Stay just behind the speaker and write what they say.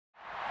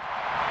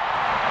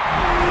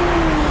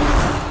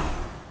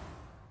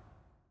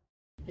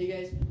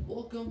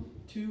welcome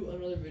to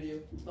another video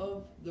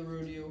of the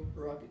Rodeo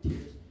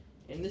Rocketeers.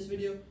 In this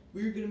video,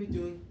 we're going to be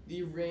doing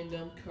the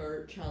random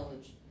car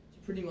challenge. So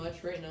pretty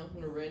much right now,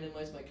 I'm going to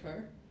randomize my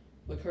car.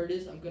 What car it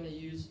is, I'm going to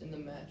use in the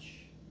match.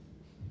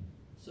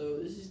 So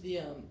this is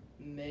the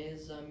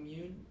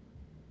Mazamune,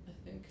 I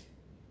think.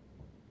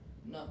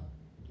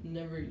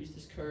 Never used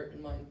this car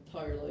in my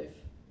entire life.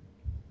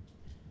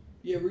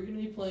 Yeah, we're going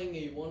to be playing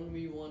a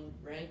 1v1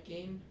 rank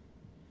game,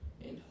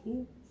 and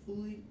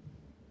hopefully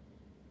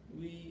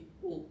we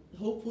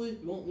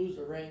won't lose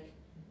a rank.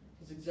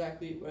 That's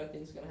exactly what I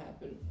think is going to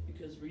happen,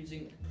 because we're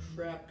using a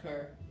crap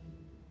car,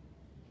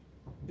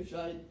 which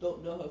I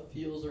don't know how it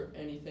feels or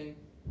anything.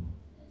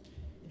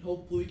 And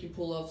hopefully we can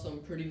pull off some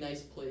pretty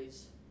nice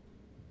plays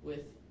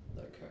with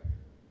the car.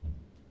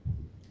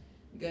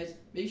 And guys,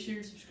 make sure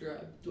you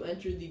subscribe to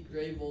enter the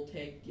Gray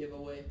Voltaic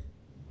giveaway.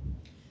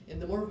 And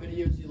the more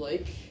videos you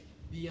like,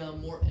 the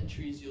more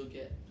entries you'll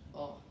get.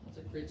 Oh, that's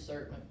a great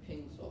start. My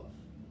ping's off.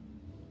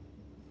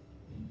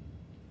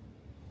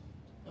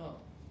 Oh.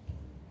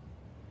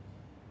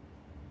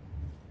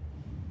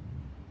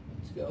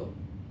 Let's go.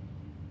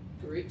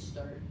 Great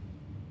start.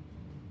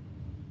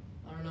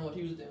 I don't know what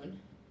he was doing.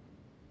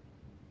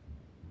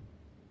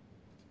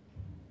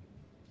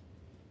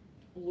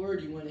 We're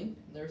already winning.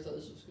 Never thought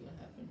this was gonna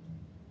happen.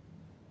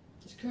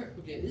 This car,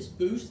 okay, this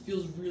boost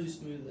feels really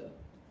smooth though.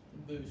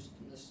 The boost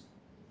in this.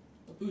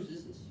 What boost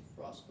is this?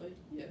 Frostbite?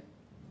 Yeah.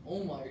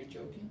 Oh my, are you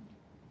joking?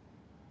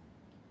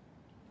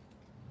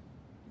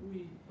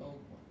 Oh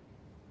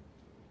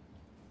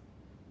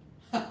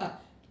my. Haha,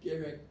 get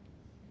wrecked.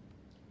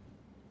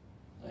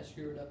 I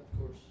screwed it up, of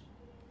course.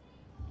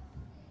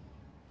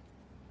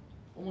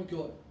 Oh my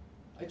god.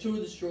 I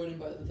totally destroyed him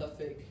with that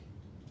fake.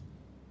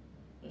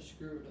 I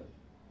screwed it up.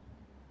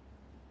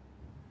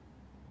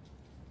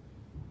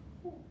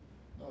 Oh.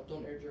 No,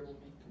 don't air dribble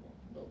me. Come on.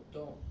 No,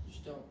 don't.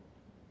 Just don't.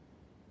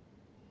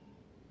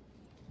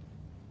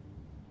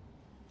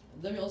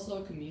 And then we also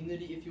have a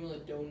community if you want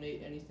to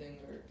donate anything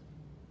or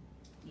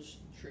just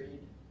trade.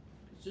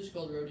 It's just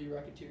called Rodeo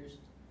Rocketeers.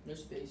 No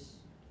space.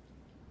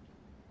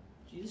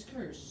 Gee, this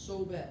card is so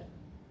bad.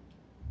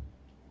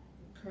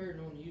 The card,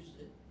 no one used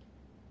it.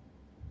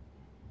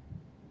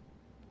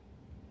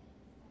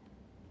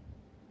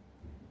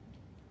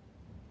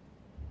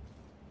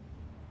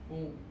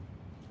 Boom.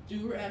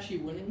 Dude, we're actually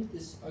winning with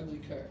this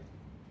ugly card.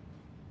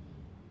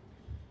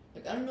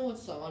 Like, I don't know what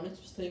Sonnet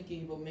was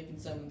thinking about making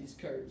some of these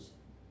cards.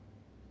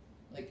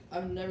 Like,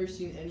 I've never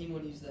seen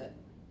anyone use that.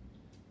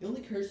 The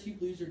only cards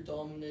people use are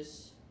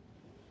Dominus,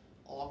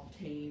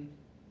 Octane,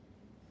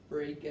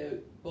 Breakout,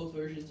 both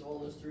versions of all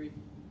those three.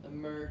 The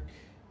Merc,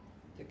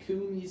 the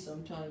Kumi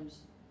sometimes.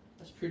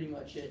 That's pretty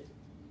much it.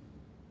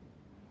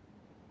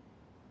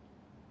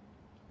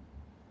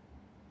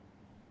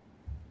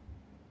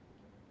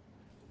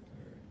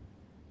 Alright.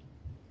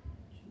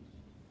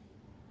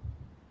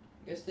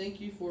 Guys,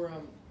 thank you for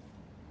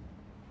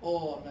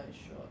oh, nice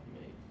shot,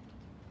 mate.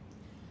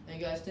 And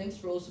guys, thanks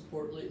for all the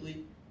support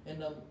lately.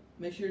 And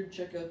make sure to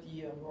check out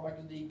the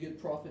Rocket League Good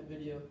Profit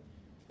video.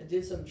 I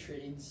did some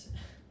trades.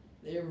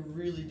 They are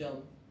really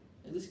dumb.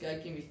 And this guy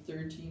gave me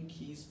 13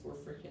 keys for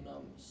freaking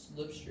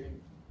Slipstream.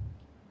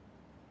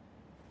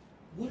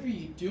 What are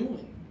you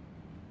doing?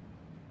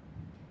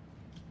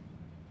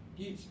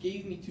 He just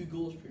gave me 2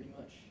 goals pretty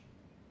much.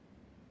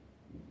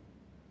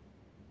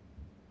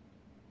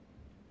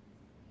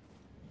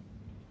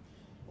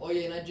 Oh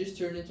yeah, and I just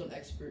turned into an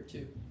expert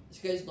too. This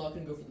guy's not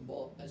gonna go for the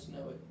ball. I just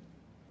know it.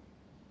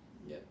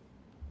 Yep.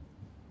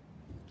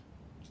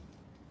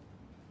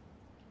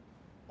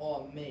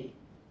 Oh mate.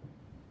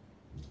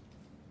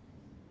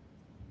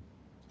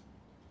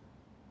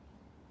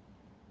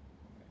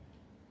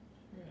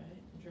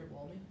 Alright, did you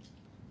ball me?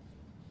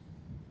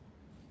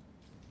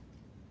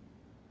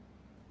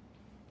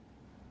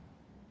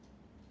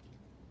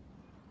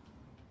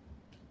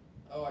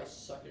 Oh, I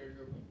suck at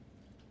dribbling.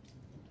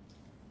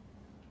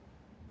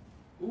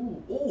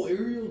 Ooh, oh,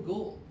 aerial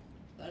goal.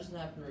 That doesn't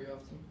happen very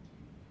often.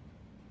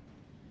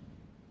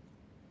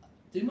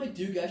 Did my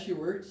Duke actually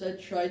work? Because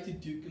I tried to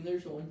Duke him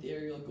there so I went the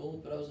aerial goal,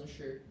 but I wasn't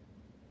sure.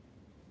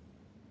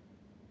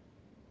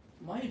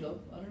 Might have,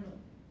 I don't know.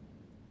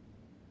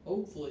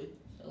 Hopefully.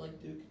 I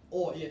like Duke.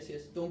 Oh, yes,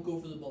 yes. Don't go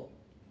for the ball.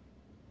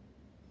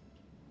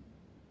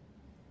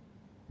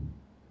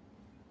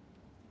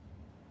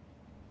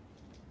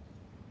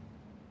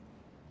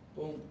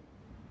 Boom.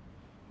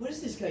 What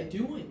is this guy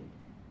doing?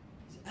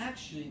 He's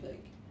actually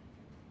like...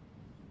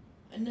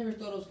 I never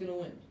thought I was going to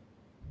win.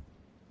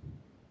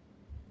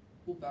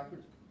 Go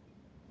backwards.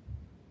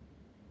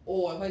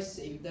 Oh, if I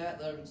saved that,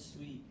 that would have been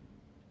sweet.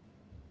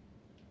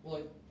 Well,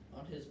 like,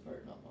 on his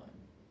part, not mine.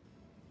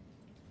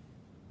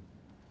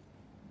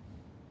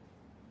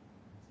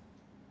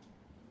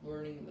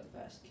 Learning the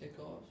fast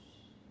kickoffs.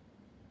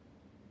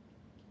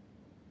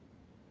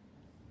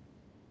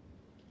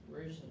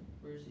 Where is he?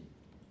 Where is he?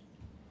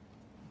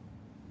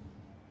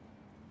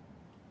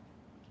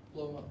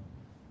 Blow him up.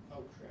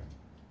 Oh crap.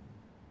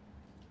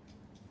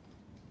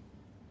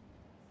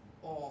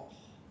 Oh.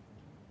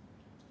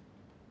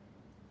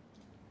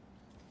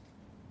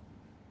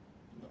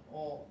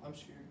 Oh, I'm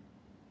scared.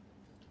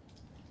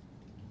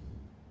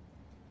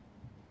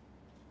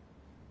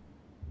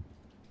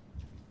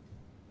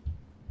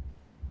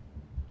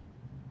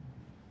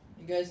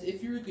 And guys,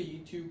 if you're like a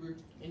YouTuber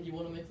and you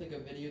want to make like a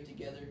video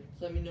together,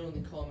 let me know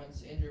in the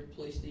comments and your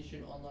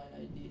PlayStation Online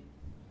ID.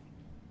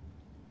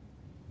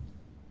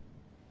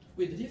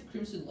 Wait, did he have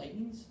Crimson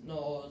Lightnings?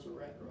 No, those are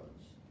Rat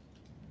Rods.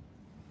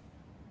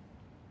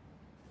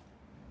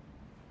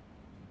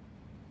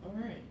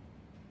 Alright.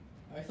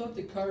 I thought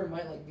the car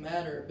might like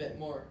matter a bit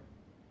more.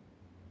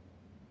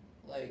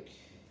 Like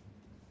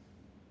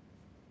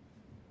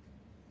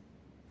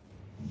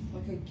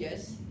I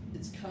guess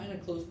it's kind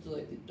of close to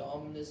like the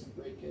Dominus and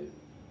Breakout.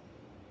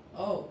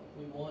 Oh,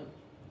 we won.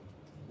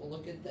 Well,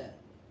 look at that.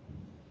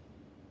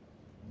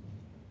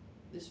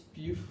 This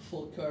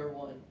beautiful car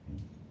won.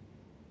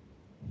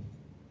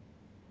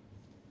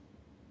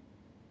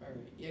 Alright,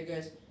 yeah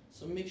guys,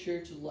 so make sure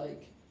to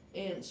like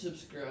and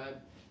subscribe,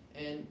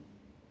 and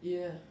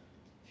yeah,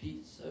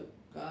 peace out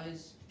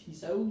guys,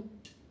 peace out.